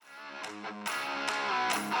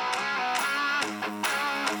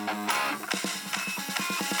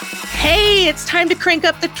Hey, it's time to crank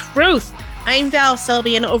up the truth. I'm Val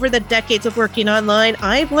Selby, and over the decades of working online,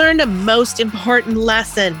 I've learned a most important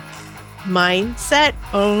lesson. Mindset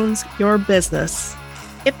owns your business.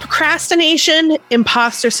 If procrastination,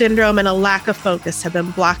 imposter syndrome, and a lack of focus have been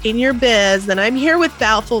blocking your biz, then I'm here with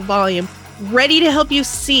Val Full Volume, ready to help you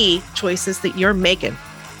see choices that you're making.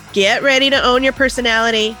 Get ready to own your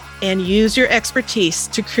personality and use your expertise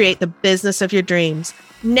to create the business of your dreams.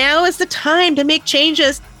 Now is the time to make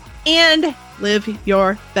changes and live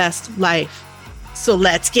your best life. So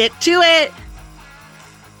let's get to it.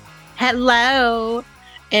 Hello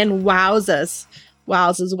and wowzers.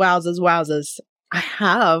 I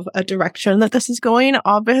have a direction that this is going,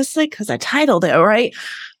 obviously, because I titled it, right?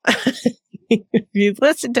 If you've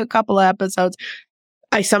listened to a couple of episodes,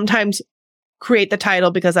 I sometimes create the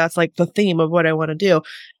title because that's like the theme of what I want to do.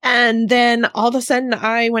 And then all of a sudden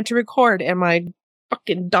I went to record and my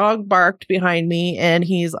fucking dog barked behind me and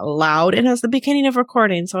he's loud and it was the beginning of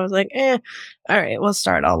recording. So I was like, all right, we'll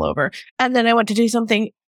start all over. And then I went to do something.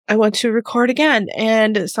 I went to record again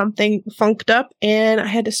and something funked up and I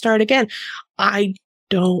had to start again. I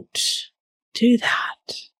don't do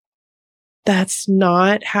that. That's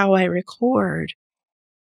not how I record.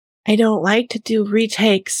 I don't like to do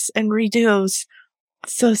retakes and redos.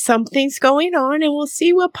 So something's going on and we'll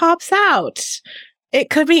see what pops out. It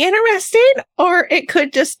could be interesting or it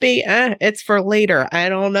could just be, it's for later. I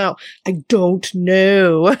don't know.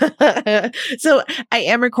 So I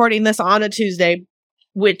am recording this on a Tuesday,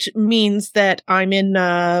 which means that I'm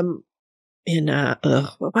why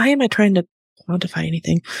am I trying to quantify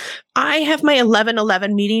anything? I have my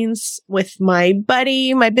 11/11 meetings with my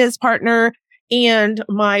buddy, my biz partner, and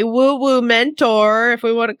my woo-woo mentor, if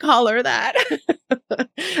we want to call her that,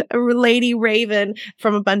 Lady Raven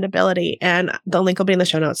from Abundability. And the link will be in the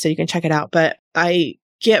show notes so you can check it out. But I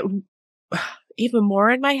get even more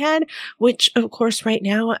in my head, which of course right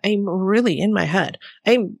now I'm really in my head.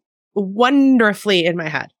 I'm wonderfully in my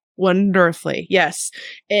head. Wonderfully. Yes.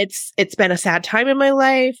 It's been a sad time in my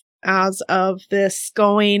life as of this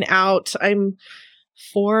going out. I'm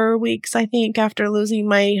 4 weeks, I think, after losing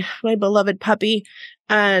my beloved puppy.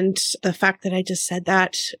 And the fact that I just said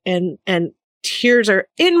that and tears are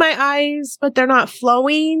in my eyes, but they're not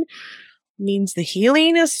flowing means the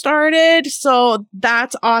healing has started. So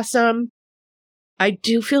that's awesome. I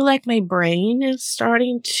do feel like my brain is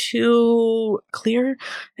starting to clear.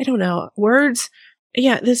 I don't know. Words.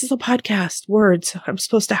 Yeah, this is a podcast. Words. I'm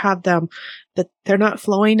supposed to have them, but they're not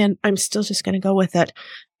flowing and I'm still just going to go with it.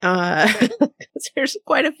 There's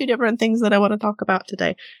quite a few different things that I want to talk about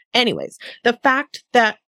today. Anyways, the fact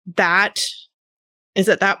that is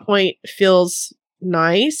at that point feels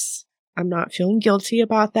nice. I'm not feeling guilty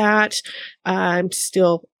about that. I'm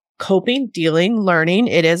still coping, dealing, learning.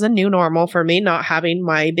 It is a new normal for me, not having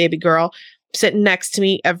my baby girl sitting next to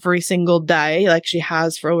me every single day like she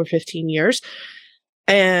has for over 15 years.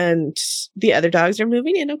 And the other dogs are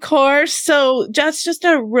moving in, of course. So just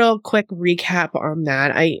a real quick recap on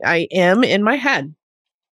that. I am in my head,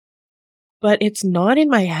 but it's not in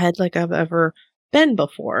my head like I've ever been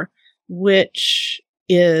before, which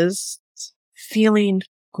is feeling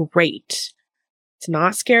great. It's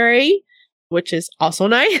not scary, which is also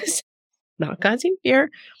nice. Not causing fear.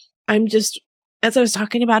 I'm just, as I was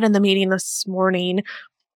talking about in the meeting this morning,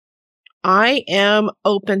 I am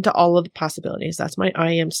open to all of the possibilities. That's my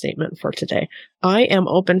I am statement for today. I am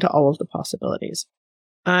open to all of the possibilities.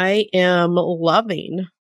 I am loving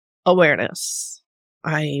awareness.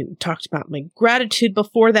 I talked about my gratitude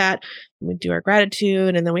before that. We do our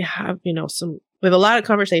gratitude and then we have, we have a lot of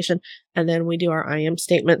conversation and then we do our I am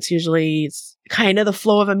statements. Usually it's kind of the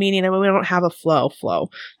flow of a meeting. I mean, we don't have a flow.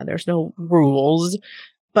 There's no rules,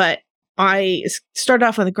 but I start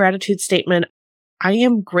off with a gratitude statement. I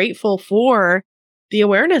am grateful for the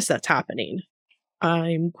awareness that's happening.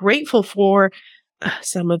 I'm grateful for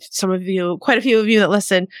some of you, quite a few of you that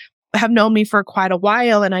listen have known me for quite a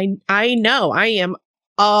while. And I know I am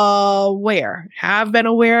aware, have been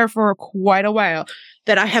aware for quite a while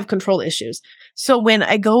that I have control issues. So when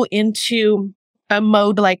I go into a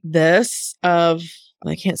mode like this I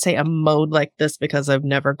can't say a mode like this because I've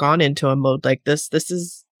never gone into a mode like this. This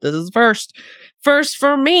is first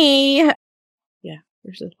for me.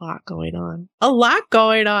 There's a lot going on.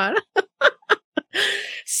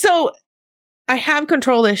 So I have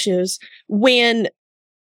control issues when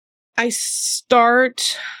I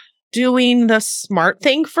start doing the smart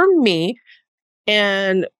thing for me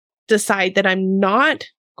and decide that I'm not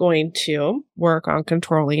going to work on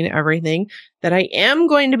controlling everything, that I am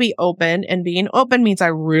going to be open, and being open means I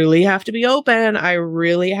really have to be open. I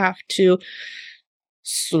really have to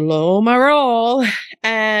slow my roll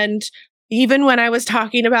and even when I was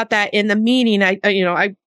talking about that in the meeting,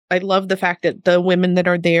 I love the fact that the women that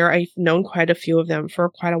are there, I've known quite a few of them for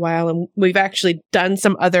quite a while. And we've actually done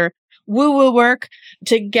some other woo-woo work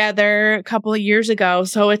together a couple of years ago.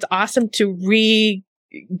 So it's awesome to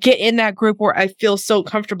get in that group where I feel so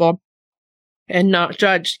comfortable and not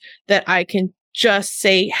judged, that I can just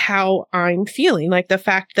say how I'm feeling. Like the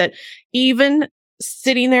fact that even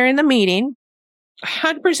sitting there in the meeting,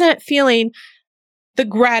 100% feeling the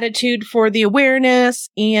gratitude for the awareness,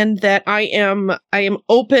 and that I am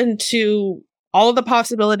open to all of the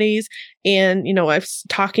possibilities. And, I was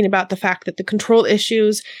talking about the fact that the control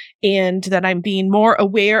issues, and that I'm being more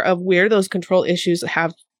aware of where those control issues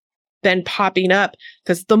have been popping up.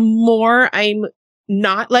 Because the more I'm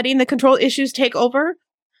not letting the control issues take over,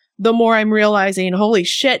 the more I'm realizing, holy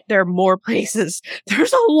shit, there are more places.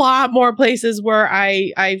 There's a lot more places where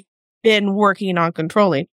I've been working on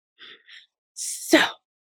controlling. So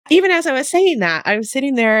even as I was saying that, I was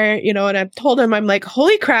sitting there, and I told him, I'm like,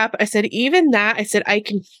 holy crap. I said, even that, I said, I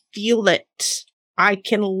can feel it. I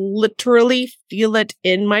can literally feel it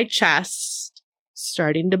in my chest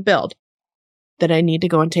starting to build, that I need to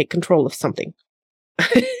go and take control of something.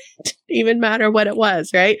 It didn't even matter what it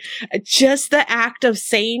was, right? Just the act of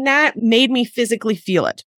saying that made me physically feel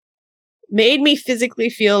it. Made me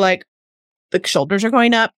physically feel like the shoulders are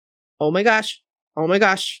going up. Oh my gosh,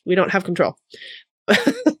 we don't have control.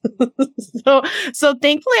 So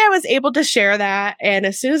thankfully I was able to share that. And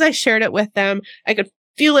as soon as I shared it with them, I could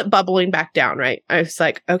feel it bubbling back down, right? I was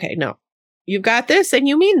like, okay, no, you've got this and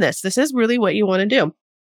you mean this. This is really what you want to do.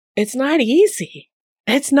 It's not easy.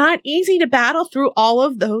 It's not easy to battle through all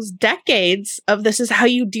of those decades of this is how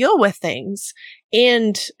you deal with things.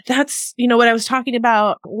 And that's, what I was talking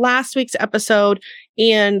about last week's episode,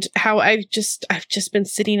 and how I've just been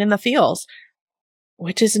sitting in the feels,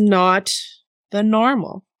 which is not the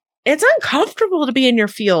normal. It's uncomfortable to be in your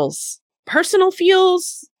feels, personal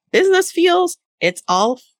feels, business feels. It's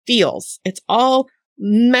all feels. It's all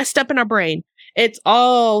messed up in our brain. It's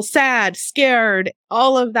all sad, scared,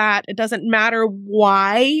 all of that. It doesn't matter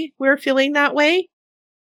why we're feeling that way.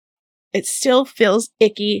 It still feels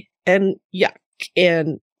icky and yuck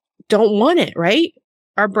and don't want it, right?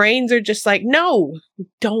 Our brains are just like, no, we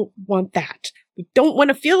don't want that. We don't want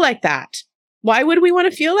to feel like that. Why would we want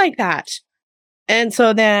to feel like that? And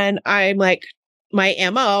so then I'm like, my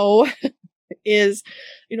MO is,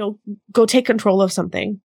 go take control of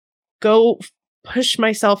something. Go push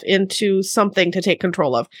myself into something to take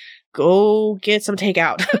control of. Go get some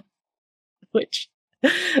takeout, which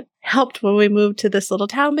helped when we moved to this little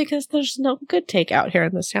town because there's no good takeout here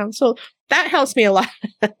in this town. So that helps me a lot.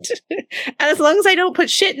 And as long as I don't put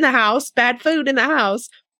shit in the house, bad food in the house,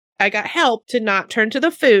 I got help to not turn to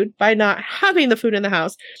the food by not having the food in the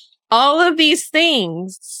house. All of these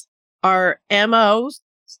things are MOs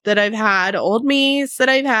that I've had, old me's that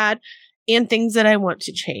I've had, and things that I want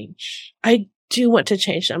to change. I do want to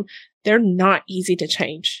change them. They're not easy to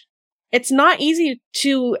change. It's not easy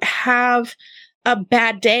to have a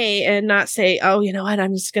bad day and not say, oh, you know what?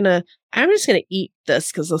 I'm just going to eat this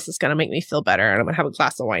because this is going to make me feel better. And I'm going to have a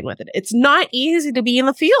glass of wine with it. It's not easy to be in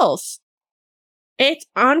the feels. It's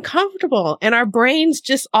uncomfortable. And our brains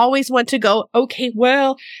just always want to go, okay,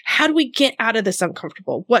 well, how do we get out of this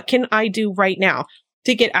uncomfortable? What can I do right now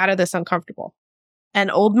to get out of this uncomfortable?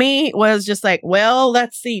 And old me was just like, well,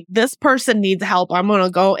 let's see. This person needs help. I'm going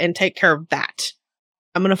to go and take care of that.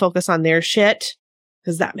 I'm going to focus on their shit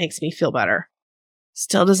because that makes me feel better.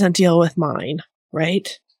 Still doesn't deal with mine,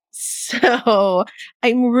 right? So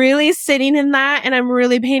I'm really sitting in that and I'm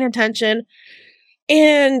really paying attention.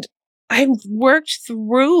 And I've worked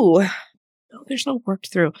through. No, there's no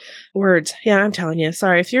worked through words. Yeah, I'm telling you.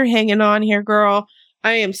 Sorry. If you're hanging on here, girl,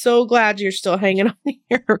 I am so glad you're still hanging on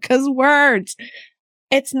here because words.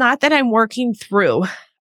 It's not that I'm working through.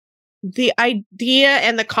 The idea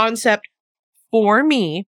and the concept for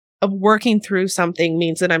me of working through something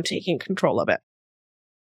means that I'm taking control of it.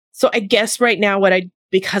 So I guess right now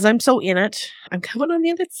because I'm so in it, I'm coming on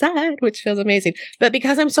the other side, which feels amazing. But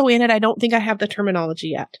because I'm so in it, I don't think I have the terminology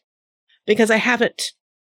yet. Because I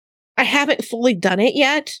haven't fully done it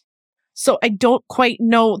yet. So I don't quite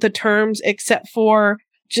know the terms except for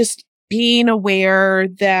just being aware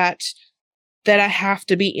that I have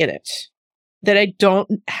to be in it, that I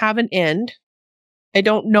don't have an end. I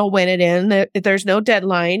don't know when it ends. There's no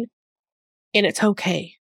deadline, and it's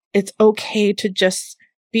okay. It's okay to just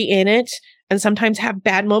be in it and sometimes have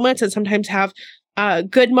bad moments and sometimes have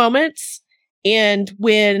good moments. And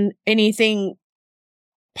when anything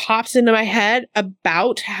pops into my head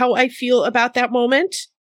about how I feel about that moment,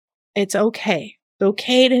 it's okay.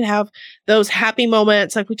 okay to have those happy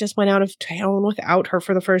moments. Like we just went out of town without her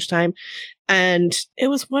for the first time. And it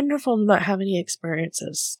was wonderful to not have any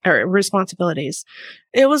experiences or responsibilities.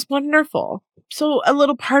 It was wonderful. So a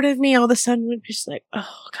little part of me all of a sudden would be just like,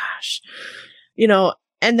 oh gosh,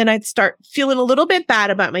 and then I'd start feeling a little bit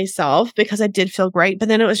bad about myself because I did feel great. But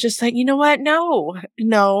then it was just like, you know what?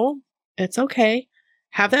 No, it's okay.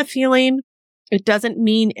 Have that feeling. It doesn't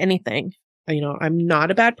mean anything. I'm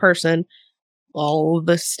not a bad person. All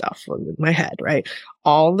this stuff in my head, right?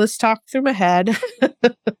 All this talk through my head.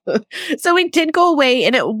 So it did go away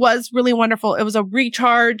and it was really wonderful. It was a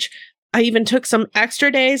recharge. I even took some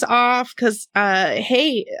extra days off because,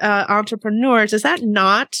 hey, entrepreneurs, is that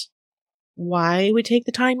not why we take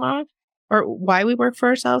the time off or why we work for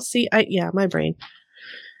ourselves? See, my brain.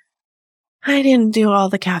 I didn't do all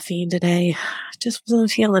the caffeine today. Just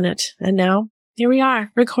wasn't feeling it. And now here we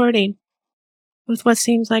are recording with what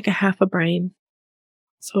seems like a half a brain.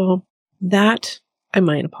 So that I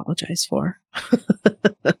might apologize for.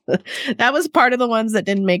 That was part of the ones that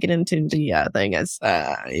didn't make it into the thing as,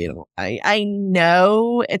 I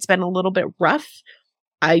know it's been a little bit rough.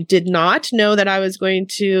 I did not know that I was going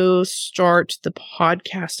to start the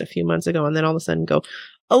podcast a few months ago and then all of a sudden go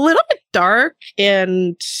a little bit dark.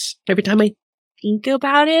 And every time I think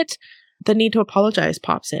about it, the need to apologize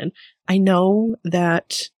pops in. I know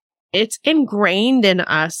that it's ingrained in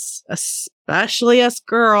us, especially us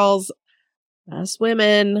girls, us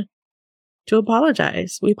women, to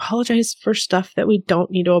apologize. We apologize for stuff that we don't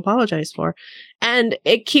need to apologize for. And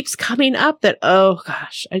it keeps coming up that, oh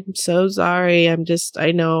gosh, I'm so sorry.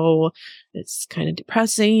 I know it's kind of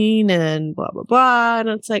depressing and blah, blah, blah. And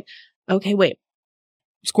it's like, okay, wait,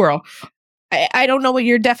 squirrel. I don't know what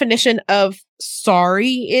your definition of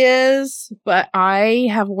sorry is, but I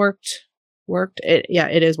have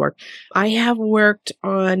it is work. I have worked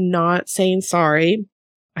on not saying sorry.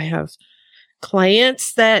 I have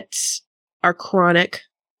clients that are chronic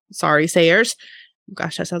sorry sayers.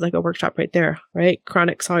 Gosh, that sounds like a workshop right there, right?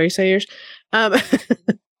 Chronic sorry sayers. And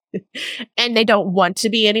they don't want to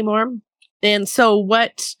be anymore. And so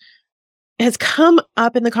what has come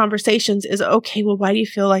up in the conversations is, okay, well, why do you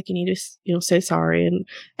feel like you need to, say sorry?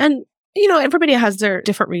 And everybody has their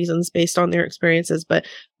different reasons based on their experiences. But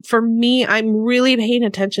for me, I'm really paying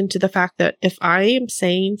attention to the fact that if I am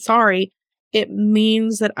saying sorry, it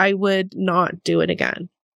means that I would not do it again.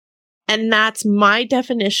 And that's my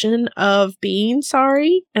definition of being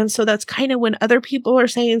sorry. And so that's kind of when other people are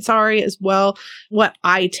saying sorry as well, what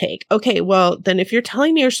I take. Okay, well, then if you're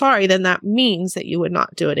telling me you're sorry, then that means that you would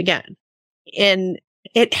not do it again. And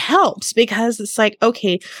it helps because it's like,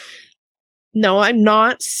 okay, no, I'm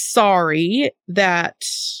not sorry that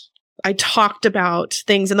I talked about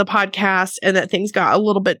things in the podcast and that things got a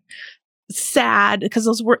little bit sad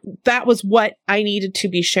because that was what I needed to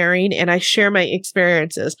be sharing. And I share my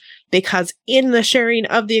experiences because in the sharing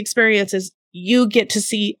of the experiences, you get to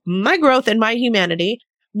see my growth and my humanity,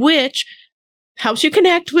 which helps you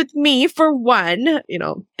connect with me for one.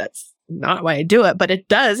 That's not why I do it, but it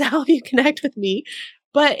does help you connect with me.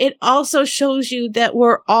 But it also shows you that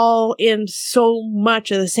we're all in so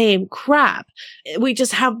much of the same crap. We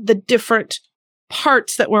just have the different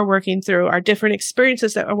parts that we're working through, our different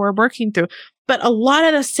experiences that we're working through. But a lot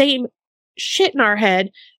of the same shit in our head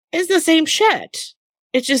is the same shit.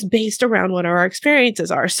 It's just based around what our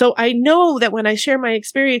experiences are. So I know that when I share my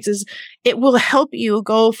experiences, it will help you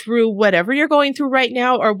go through whatever you're going through right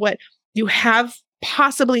now or what you have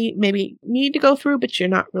possibly maybe need to go through, but you're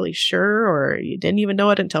not really sure, or you didn't even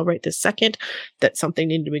know it until right this second that something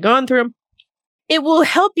needed to be gone through. It will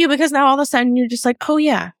help you because now all of a sudden you're just like, oh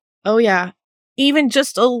yeah, even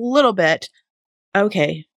just a little bit.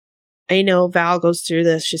 Okay, I know Val goes through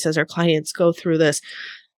this. She says her clients go through this.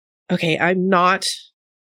 Okay, I'm not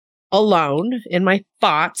alone in my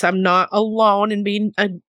thoughts. I'm not alone in being a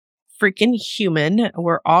freaking human.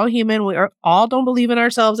 We're all human. All don't believe in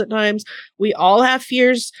ourselves at times. We all have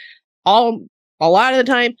fears a lot of the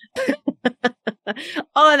time.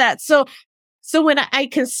 All of that. So when I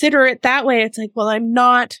consider it that way, it's like, well, I'm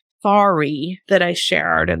not sorry that I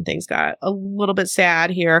shared and things got a little bit sad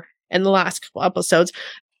here in the last couple episodes.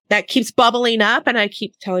 That keeps bubbling up and I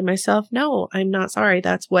keep telling myself, no, I'm not sorry.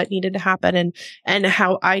 That's what needed to happen and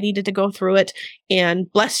how I needed to go through it.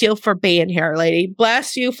 And bless you for being here, lady.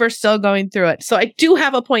 Bless you for still going through it. So I do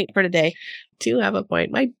have a point for today.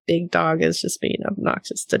 My big dog is just being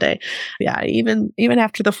obnoxious today. Yeah, even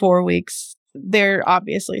after the 4 weeks, they're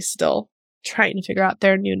obviously still trying to figure out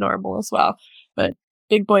their new normal as well. But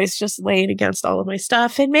big boy's just laying against all of my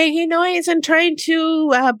stuff and making noise and trying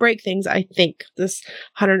to break things, I think, this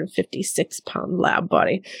 156-pound lab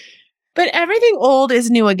body. But everything old is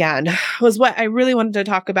new again was what I really wanted to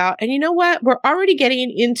talk about. And you know what? We're already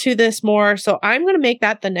getting into this more. So I'm going to make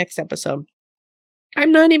that the next episode.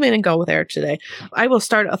 I'm not even going to go there today. I will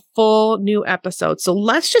start a full new episode. So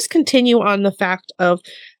let's just continue on the fact of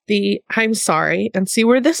the I'm sorry and see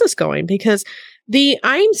where this is going, because the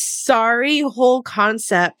I'm sorry whole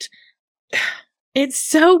concept, it's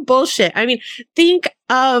so bullshit. I mean, think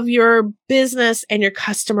of your business and your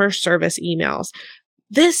customer service emails.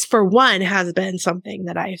 This, for one, has been something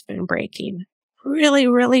that I've been breaking. Really,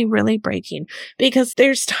 really, really breaking. Because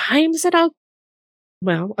there's times that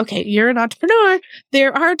okay, you're an entrepreneur.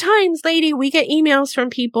 There are times, lady, we get emails from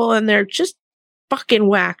people and they're just fucking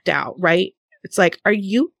whacked out, right? It's like, are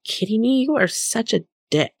you kidding me? You are such a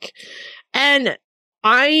dick. And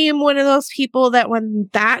I am one of those people that when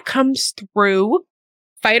that comes through,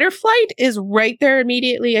 fight or flight is right there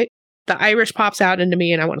immediately. The Irish pops out into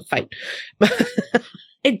me and I want to fight.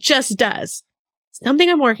 It just does. Something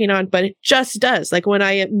I'm working on, but it just does. Like when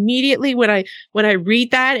I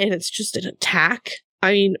read that and it's just an attack,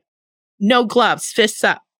 I mean, no gloves, fists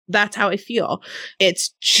up. That's how I feel.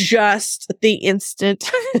 It's just the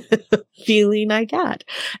instant feeling I get.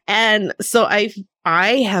 And so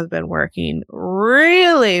I have been working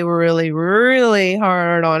really, really, really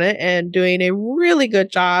hard on it and doing a really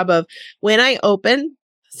good job of when I open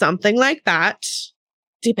something like that,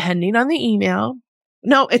 depending on the email.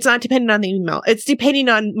 No, it's not dependent on the email. It's depending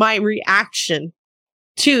on my reaction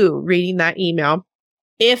to reading that email.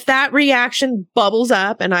 If that reaction bubbles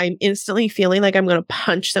up and I'm instantly feeling like I'm going to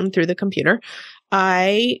punch them through the computer,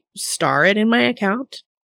 I star it in my account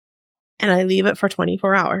and I leave it for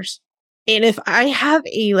 24 hours. And if I have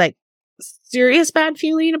a serious bad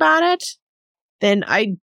feeling about it, then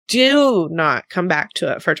I do not come back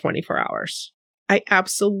to it for 24 hours. I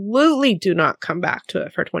absolutely do not come back to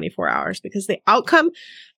it for 24 hours because the outcome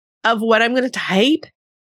of what I'm going to type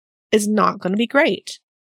is not going to be great.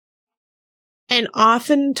 And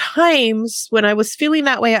oftentimes when I was feeling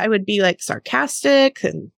that way, I would be like sarcastic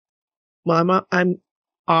and I'm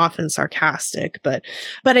often sarcastic, but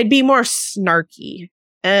I'd be more snarky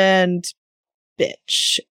and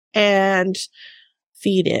bitch and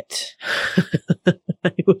feed it.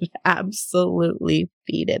 I would absolutely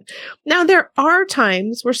feed it. Now, there are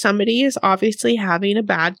times where somebody is obviously having a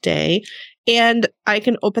bad day and I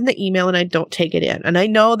can open the email and I don't take it in. And I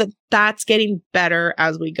know that that's getting better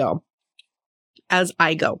as we go. As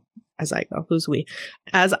I go, who's we?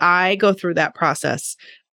 As I go through that process,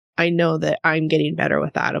 I know that I'm getting better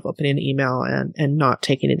with that of opening an email and not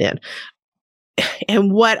taking it in.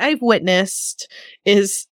 And what I've witnessed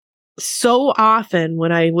is so often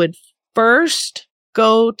when I would first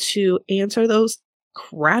go to answer those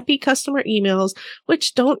crappy customer emails,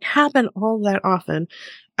 which don't happen all that often,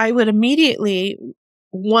 I would immediately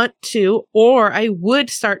want to, or I would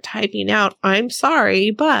start typing out, I'm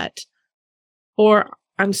sorry, but, or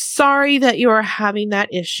I'm sorry that you are having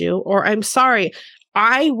that issue, or I'm sorry.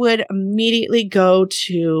 I would immediately go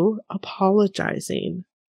to apologizing.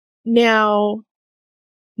 Now,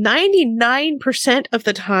 99% of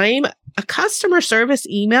the time, a customer service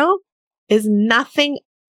email is nothing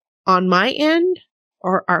on my end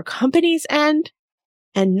or our company's end,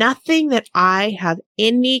 and nothing that I have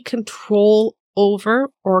any control over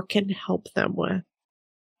or can help them with.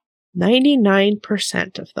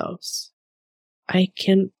 99% of those. I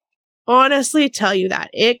can honestly tell you that.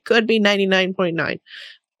 It could be 99.9.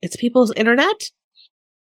 It's people's internet.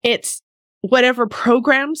 It's whatever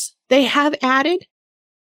programs they have added.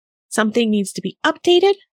 Something needs to be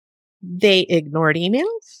updated. They ignored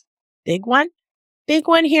emails. Big one. Big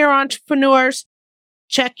one here, entrepreneurs.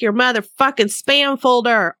 Check your motherfucking spam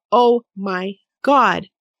folder. Oh my God.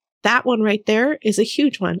 That one right there is a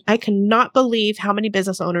huge one. I cannot believe how many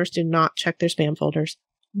business owners do not check their spam folders.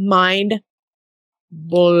 Mind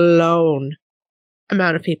blown.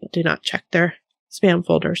 Amount of people do not check their spam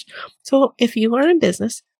folders. So if you are in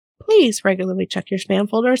business, please regularly check your spam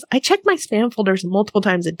folders. I check my spam folders multiple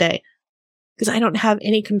times a day because I don't have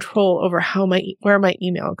any control over where my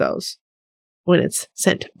email goes when it's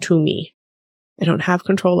sent to me. I don't have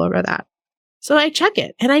control over that. So I check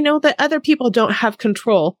it. And I know that other people don't have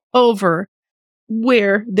control over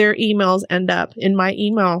where their emails end up in my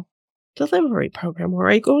email delivery program where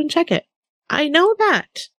I go and check it. I know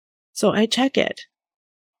that. So I check it.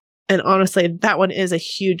 And honestly, that one is a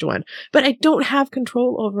huge one. But I don't have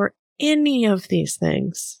control over any of these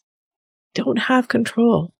things. Don't have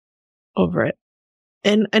control over it.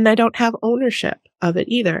 And I don't have ownership of it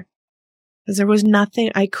either. Because there was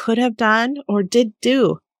nothing I could have done or did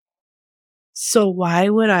do. So why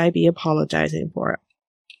would I be apologizing for it?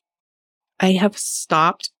 I have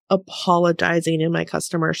stopped apologizing in my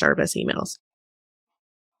customer service emails.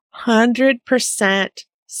 100%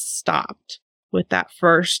 stopped with that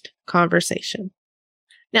first conversation.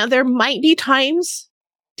 Now, there might be times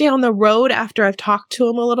down the road after I've talked to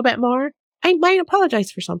them a little bit more, I might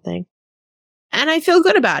apologize for something. And I feel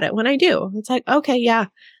good about it when I do. It's like, okay, yeah,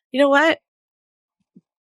 you know what?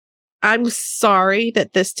 I'm sorry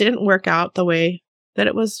that this didn't work out the way that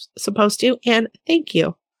it was supposed to. And thank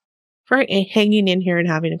you for hanging in here and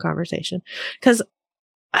having a conversation. Because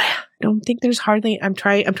I don't think there's hardly, I'm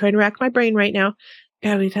trying to rack my brain right now.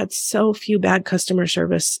 God, we've had so few bad customer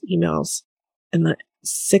service emails in the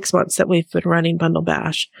 6 months that we've been running Bundle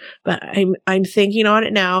Bash. But I'm thinking on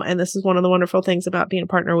it now. And this is one of the wonderful things about being a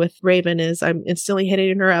partner with Raven is I'm instantly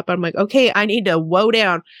hitting her up. I'm like, okay, I need to woe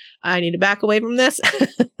down. I need to back away from this.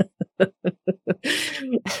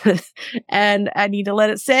 And I need to let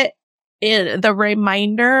it sit in the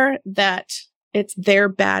reminder that it's their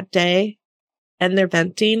bad day and they're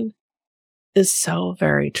venting is so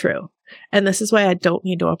very true. And this is why I don't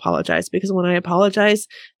need to apologize, because when I apologize,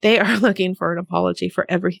 they are looking for an apology for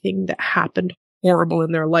everything that happened horrible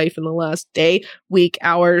in their life in the last day, week,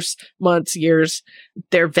 hours, months, years.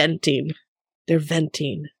 They're venting. They're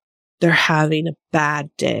venting. They're having a bad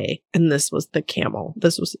day. And this was the camel.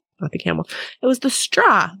 This was not the camel. It was the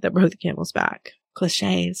straw that broke the camel's back.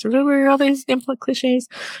 Cliches. Remember all these infant cliches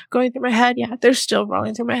going through my head? Yeah, they're still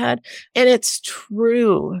rolling through my head. And it's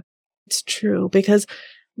true. It's true, because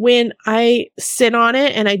when I sit on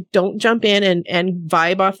it and I don't jump in and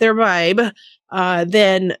vibe off their vibe,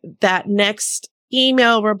 then that next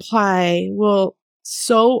email reply will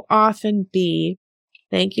so often be,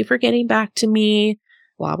 thank you for getting back to me,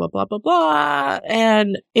 blah, blah, blah, blah, blah.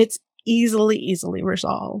 And it's easily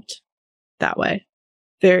resolved that way.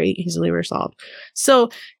 Very easily resolved. So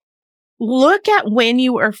look at when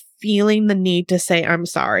you are feeling the need to say, I'm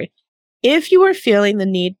sorry. If you are feeling the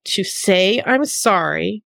need to say, I'm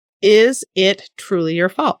sorry, is it truly your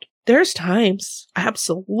fault? There's times,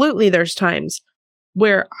 absolutely there's times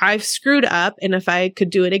where I've screwed up, and if I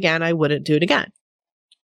could do it again, I wouldn't do it again.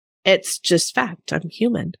 It's just fact. I'm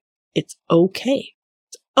human. It's okay.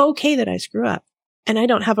 It's okay that I screw up. And I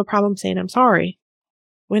don't have a problem saying I'm sorry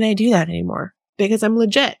when I do that anymore, because I'm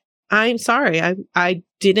legit. I'm sorry. I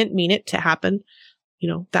didn't mean it to happen,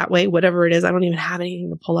 that way, whatever it is. I don't even have anything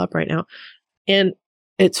to pull up right now. And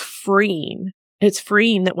it's freeing. It's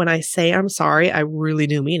freeing that when I say I'm sorry, I really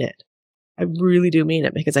do mean it. I really do mean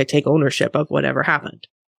it, because I take ownership of whatever happened.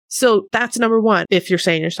 So that's number one. If you're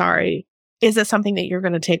saying you're sorry, is it something that you're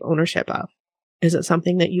going to take ownership of? Is it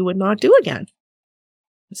something that you would not do again?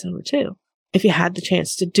 That's number two. If you had the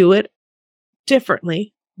chance to do it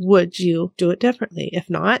differently, would you do it differently? If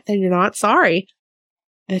not, then you're not sorry.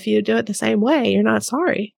 If you do it the same way, you're not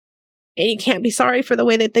sorry. And you can't be sorry for the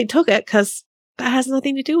way that they took it, because that has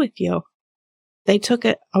nothing to do with you. They took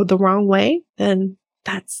it the wrong way, then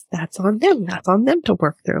that's on them. That's on them to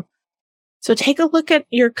work through. So take a look at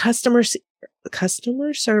your customer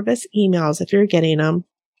service emails if you're getting them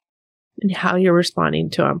and how you're responding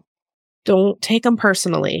to them. Don't take them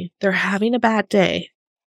personally. They're having a bad day.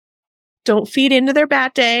 Don't feed into their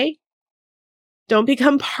bad day. Don't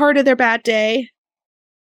become part of their bad day.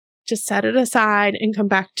 Just set it aside and come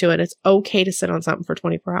back to it. It's okay to sit on something for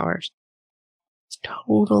 24 hours. It's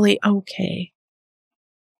totally okay.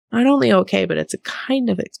 Not only okay, but it's a kind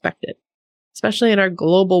of expected, especially in our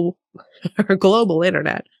global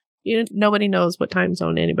internet. Nobody knows what time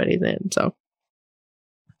zone anybody's in. So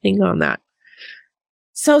think on that.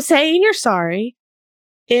 So saying you're sorry,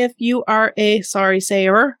 if you are a sorry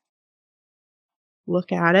sayer,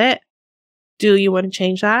 look at it. Do you want to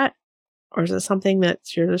change that? Or is it something that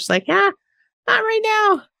you're just like, not right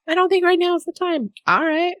now. I don't think right now is the time. All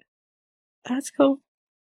right. That's cool.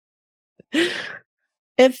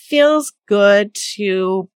 It feels good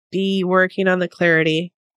to be working on the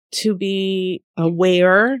clarity, to be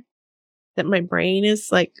aware that my brain is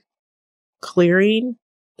like clearing.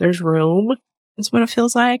 There's room. That's what it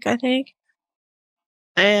feels like, I think.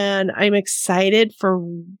 And I'm excited for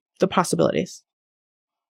the possibilities.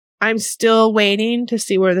 I'm still waiting to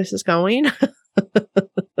see where this is going.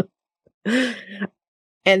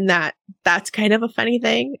 And that's kind of a funny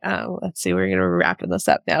thing. Let's see, we're going to be wrapping this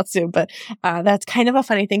up now soon, but that's kind of a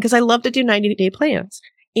funny thing, because I love to do 90-day plans.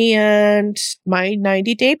 And my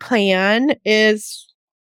 90-day plan is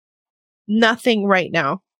nothing right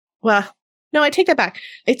now. Well, no, I take that back.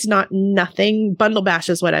 It's not nothing. Bundle Bash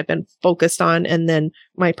is what I've been focused on. And then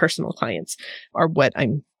my personal clients are what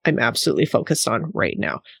I'm absolutely focused on right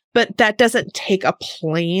now. But that doesn't take a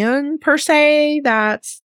plan per se.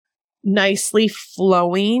 That's nicely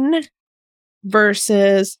flowing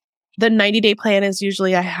versus The 90-day plan is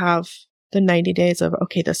usually I have the 90 days of,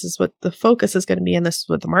 okay, this is what the focus is going to be, and this is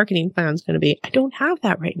what the marketing plan is going to be. I don't have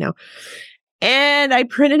that right now. And I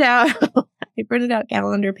printed out,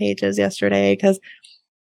 calendar pages yesterday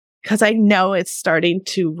because I know it's starting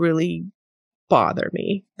to really bother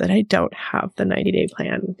me that I don't have the 90-day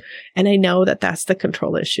plan. And I know that that's the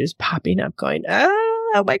control issues popping up going,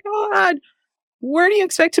 oh my God, where do you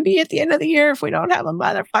expect to be at the end of the year if we don't have a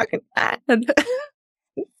motherfucking plan?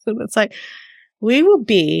 So it's like, we will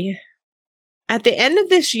be at the end of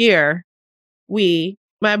this year,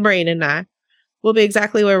 my brain and I, will be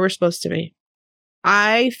exactly where we're supposed to be.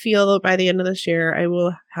 I feel that by the end of this year, I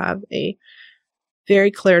will have a very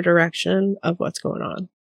clear direction of what's going on.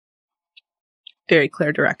 Very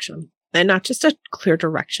clear direction. And not just a clear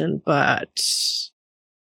direction, but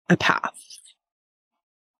a path.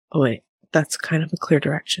 Oh, wait. That's kind of a clear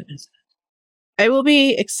direction, isn't it? I will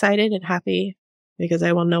be excited and happy because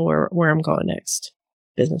I will know where I'm going next,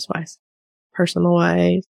 business-wise.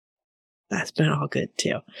 Personal-wise, that's been all good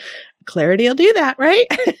too. Clarity will do that, right?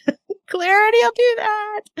 Clarity will do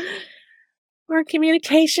that. More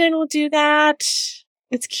communication will do that.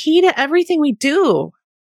 It's key to everything we do.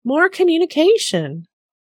 More communication.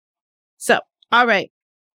 So, all right.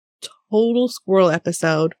 Total squirrel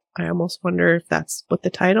episode. I almost wonder if that's what the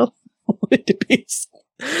title would be.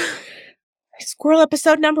 Squirrel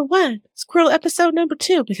episode number 1. Squirrel episode number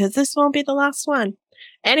 2, because this won't be the last one.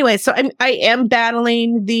 Anyway, so I am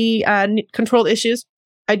battling the control issues.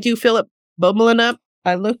 I do feel it bubbling up.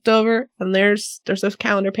 I looked over and there's those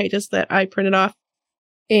calendar pages that I printed off,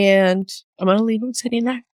 and I'm going to leave them sitting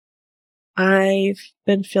there. I've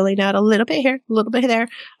been filling out a little bit here, a little bit there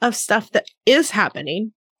of stuff that is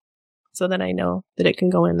happening so that I know that it can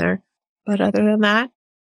go in there. But other than that,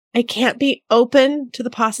 I can't be open to the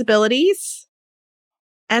possibilities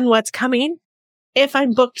and what's coming if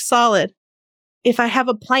I'm booked solid. If I have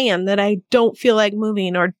a plan that I don't feel like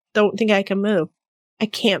moving or don't think I can move, I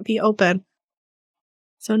can't be open.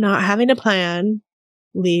 So not having a plan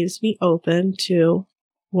leaves me open to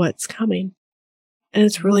what's coming. And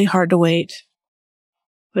it's really hard to wait.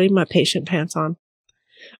 Putting my patient pants on.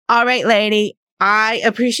 All right, lady. I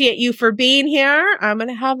appreciate you for being here. I'm going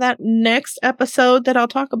to have that next episode that I'll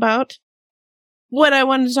talk about what I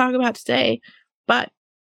wanted to talk about today, but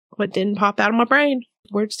what didn't pop out of my brain.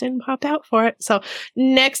 Words didn't pop out for it. So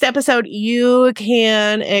next episode, you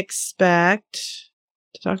can expect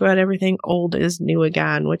to talk about everything old is new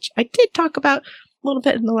again, which I did talk about a little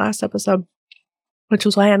bit in the last episode, which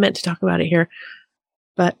was why I meant to talk about it here,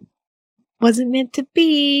 but wasn't meant to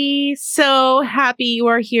be. So happy you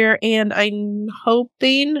are here. And I'm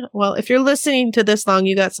hoping, well, if you're listening to this long,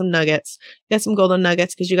 you got some nuggets, you got some golden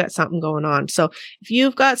nuggets because you got something going on. So if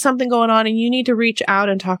you've got something going on and you need to reach out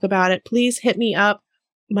and talk about it, please hit me up.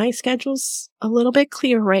 My schedule's a little bit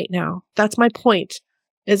clear right now. That's my point,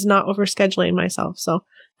 is not overscheduling myself. So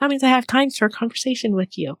that means I have time for a conversation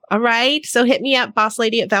with you. All right. So hit me up,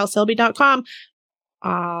 bosslady@valselby.com.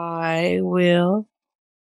 I will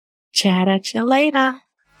chat at you later.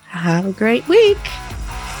 Have a great week.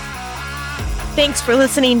 Thanks for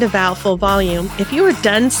listening to Val Full Volume. If you are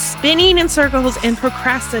done spinning in circles and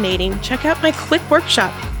procrastinating, check out my quick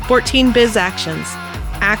workshop, 14 Biz Actions.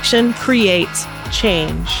 Action creates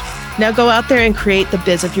change. Now go out there and create the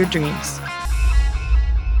biz of your dreams.